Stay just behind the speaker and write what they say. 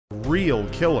real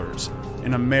killers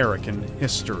in American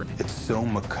history. It's so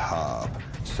macabre,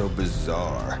 so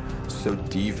bizarre, so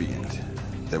deviant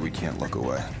that we can't look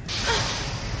away.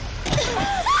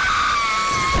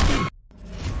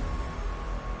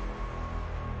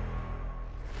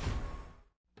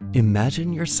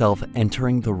 Imagine yourself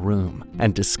entering the room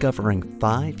and discovering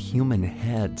 5 human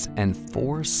heads and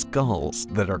 4 skulls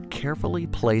that are carefully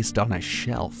placed on a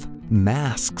shelf.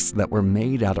 Masks that were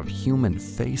made out of human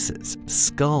faces,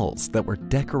 skulls that were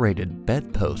decorated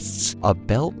bedposts, a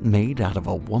belt made out of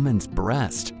a woman's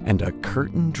breast, and a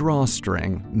curtain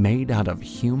drawstring made out of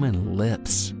human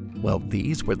lips. Well,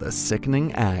 these were the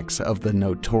sickening acts of the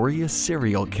notorious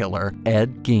serial killer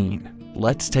Ed Gein.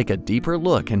 Let's take a deeper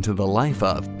look into the life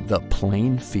of the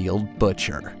Plainfield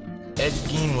Butcher. Ed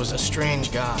Gein was a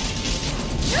strange guy.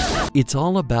 It's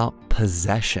all about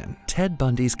possession. Ted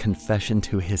Bundy's confession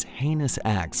to his heinous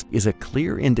acts is a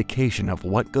clear indication of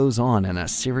what goes on in a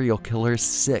serial killer's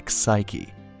sick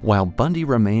psyche. While Bundy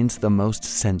remains the most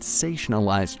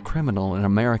sensationalized criminal in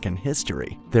American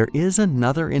history, there is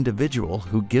another individual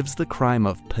who gives the crime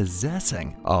of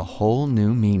possessing a whole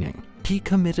new meaning. He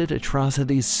committed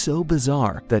atrocities so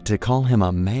bizarre that to call him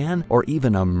a man or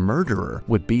even a murderer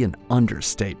would be an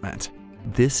understatement.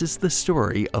 This is the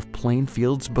story of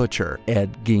Plainfield's butcher,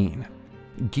 Ed Gein.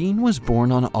 Gien was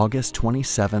born on August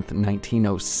 27,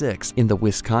 1906 in the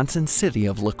Wisconsin city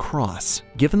of La Crosse.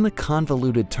 Given the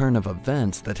convoluted turn of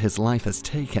events that his life has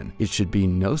taken, it should be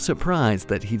no surprise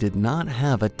that he did not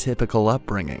have a typical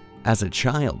upbringing. As a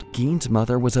child, Gein's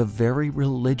mother was a very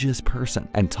religious person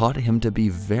and taught him to be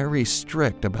very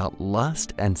strict about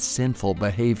lust and sinful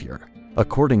behavior.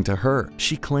 According to her,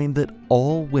 she claimed that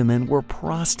all women were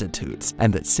prostitutes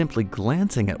and that simply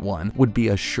glancing at one would be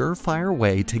a surefire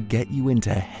way to get you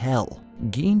into hell.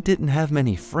 Gien didn't have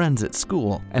many friends at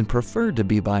school and preferred to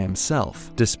be by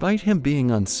himself. Despite him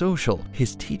being unsocial,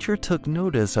 his teacher took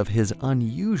notice of his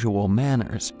unusual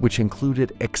manners, which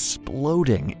included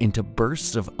exploding into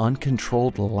bursts of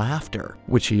uncontrolled laughter,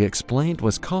 which he explained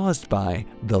was caused by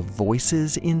the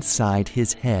voices inside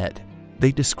his head.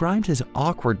 They described his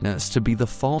awkwardness to be the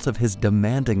fault of his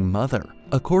demanding mother.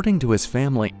 According to his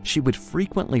family, she would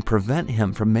frequently prevent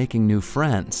him from making new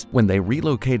friends. When they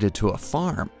relocated to a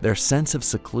farm, their sense of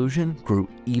seclusion grew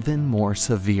even more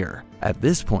severe. At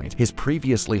this point, his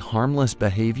previously harmless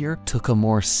behavior took a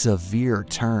more severe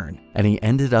turn, and he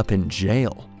ended up in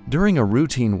jail. During a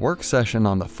routine work session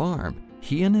on the farm,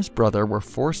 he and his brother were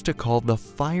forced to call the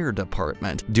fire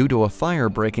department due to a fire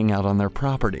breaking out on their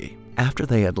property. After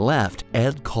they had left,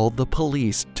 Ed called the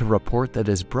police to report that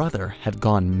his brother had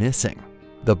gone missing.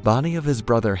 The body of his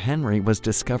brother Henry was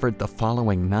discovered the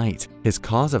following night. His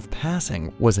cause of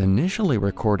passing was initially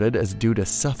recorded as due to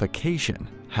suffocation.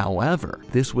 However,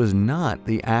 this was not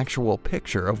the actual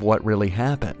picture of what really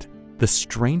happened. The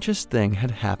strangest thing had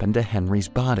happened to Henry's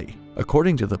body.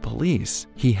 According to the police,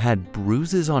 he had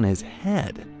bruises on his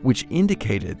head, which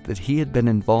indicated that he had been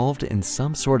involved in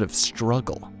some sort of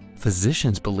struggle.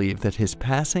 Physicians believe that his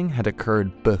passing had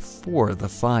occurred before the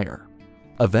fire.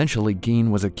 Eventually,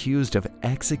 Gien was accused of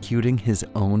executing his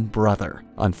own brother.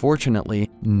 Unfortunately,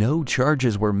 no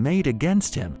charges were made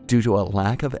against him due to a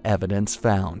lack of evidence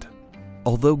found.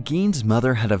 Although Gien's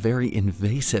mother had a very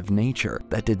invasive nature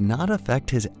that did not affect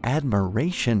his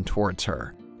admiration towards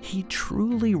her, he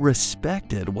truly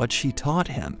respected what she taught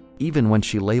him, even when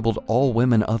she labeled all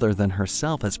women other than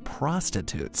herself as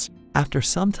prostitutes. After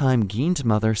some time, Gien's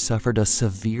mother suffered a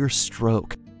severe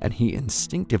stroke, and he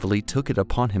instinctively took it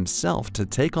upon himself to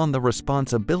take on the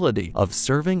responsibility of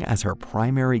serving as her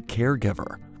primary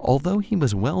caregiver. Although he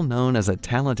was well known as a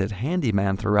talented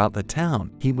handyman throughout the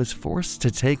town, he was forced to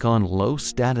take on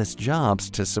low-status jobs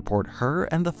to support her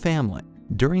and the family.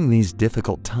 During these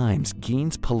difficult times,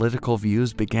 Gien's political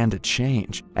views began to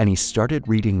change, and he started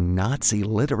reading Nazi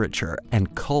literature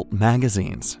and cult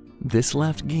magazines. This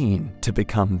left Gien to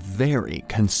become very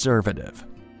conservative.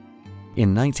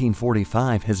 In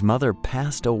 1945, his mother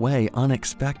passed away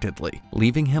unexpectedly,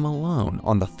 leaving him alone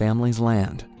on the family's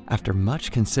land. After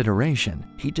much consideration,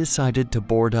 he decided to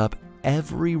board up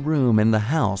every room in the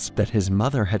house that his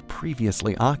mother had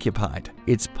previously occupied.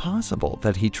 It's possible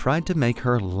that he tried to make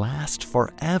her last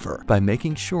forever by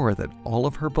making sure that all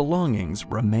of her belongings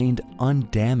remained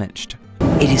undamaged.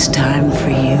 It is time for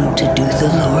you to do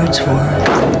the Lord's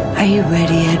work. Are you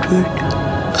ready, Edward?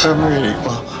 I'm ready,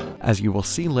 Mama. As you will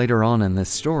see later on in this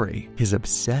story, his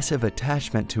obsessive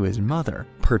attachment to his mother,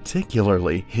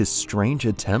 particularly his strange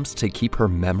attempts to keep her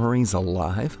memories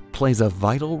alive, plays a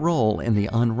vital role in the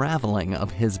unraveling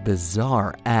of his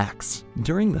bizarre acts.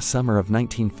 During the summer of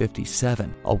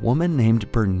 1957, a woman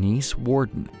named Bernice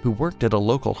Warden, who worked at a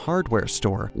local hardware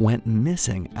store, went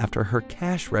missing after her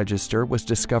cash register was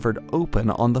discovered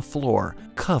open on the floor,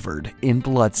 covered in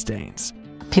bloodstains.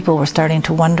 People were starting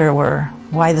to wonder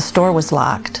why the store was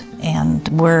locked and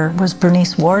where was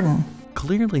Bernice Warden.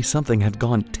 Clearly something had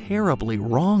gone terribly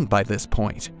wrong by this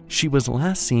point. She was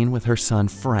last seen with her son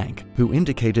Frank, who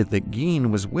indicated that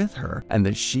Gien was with her and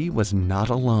that she was not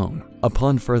alone.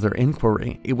 Upon further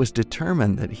inquiry, it was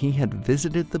determined that he had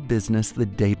visited the business the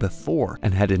day before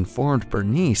and had informed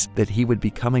Bernice that he would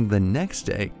be coming the next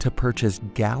day to purchase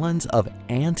gallons of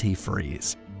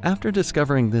antifreeze. After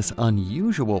discovering this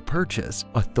unusual purchase,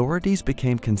 authorities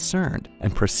became concerned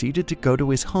and proceeded to go to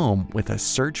his home with a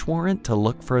search warrant to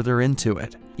look further into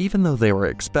it. Even though they were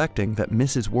expecting that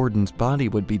Mrs. Warden's body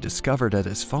would be discovered at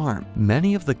his farm,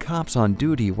 many of the cops on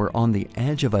duty were on the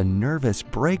edge of a nervous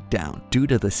breakdown due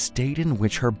to the state in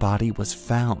which her body was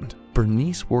found.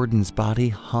 Bernice Warden's body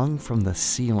hung from the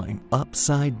ceiling,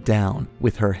 upside down,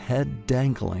 with her head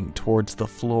dangling towards the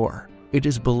floor. It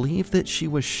is believed that she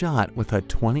was shot with a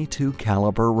 .22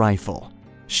 caliber rifle.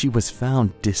 She was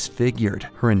found disfigured.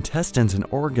 Her intestines and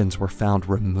organs were found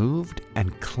removed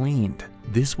and cleaned.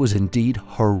 This was indeed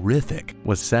horrific,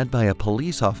 was said by a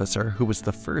police officer who was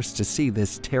the first to see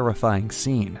this terrifying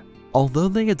scene. Although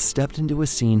they had stepped into a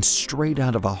scene straight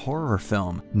out of a horror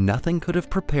film, nothing could have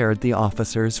prepared the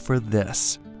officers for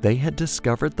this. They had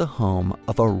discovered the home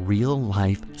of a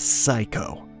real-life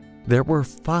psycho. There were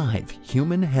 5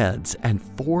 human heads and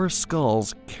 4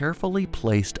 skulls carefully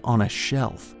placed on a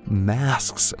shelf.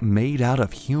 Masks made out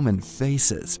of human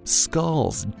faces,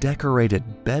 skulls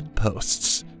decorated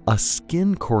bedposts, a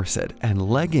skin corset and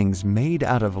leggings made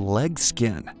out of leg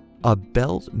skin, a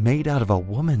belt made out of a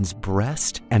woman's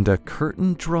breast, and a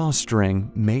curtain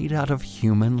drawstring made out of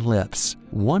human lips.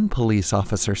 One police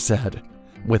officer said,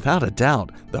 "Without a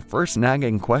doubt, the first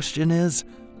nagging question is,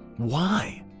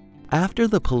 why?" After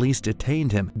the police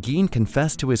detained him, Gien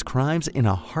confessed to his crimes in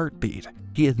a heartbeat.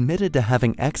 He admitted to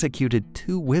having executed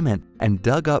 2 women and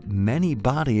dug up many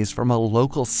bodies from a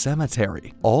local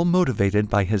cemetery, all motivated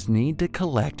by his need to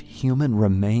collect human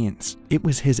remains. It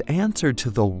was his answer to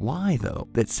the why, though,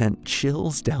 that sent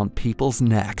chills down people's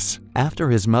necks. After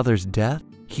his mother's death,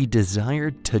 he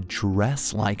desired to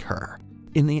dress like her.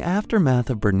 In the aftermath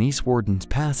of Bernice Warden's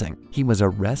passing, he was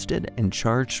arrested and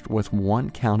charged with 1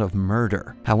 count of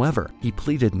murder. However, he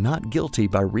pleaded not guilty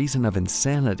by reason of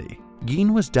insanity.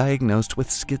 Gien was diagnosed with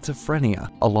schizophrenia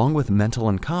along with mental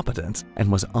incompetence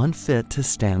and was unfit to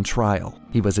stand trial.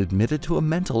 He was admitted to a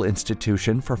mental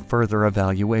institution for further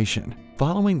evaluation.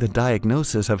 Following the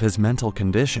diagnosis of his mental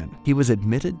condition, he was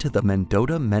admitted to the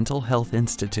Mendota Mental Health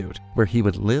Institute, where he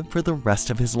would live for the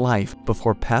rest of his life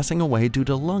before passing away due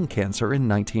to lung cancer in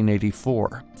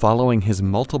 1984. Following his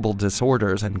multiple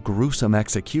disorders and gruesome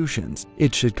executions,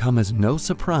 it should come as no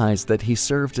surprise that he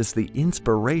served as the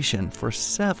inspiration for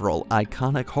several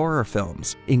iconic horror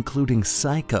films, including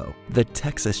Psycho, the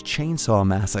Texas Chainsaw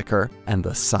Massacre, and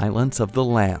The Silence of the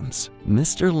Lambs.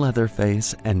 Mr.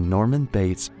 Leatherface and Norman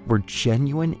Bates were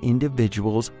genuine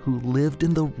individuals who lived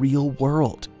in the real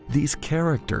world. These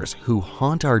characters who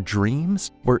haunt our dreams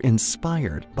were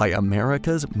inspired by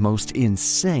America's most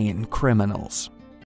insane criminals.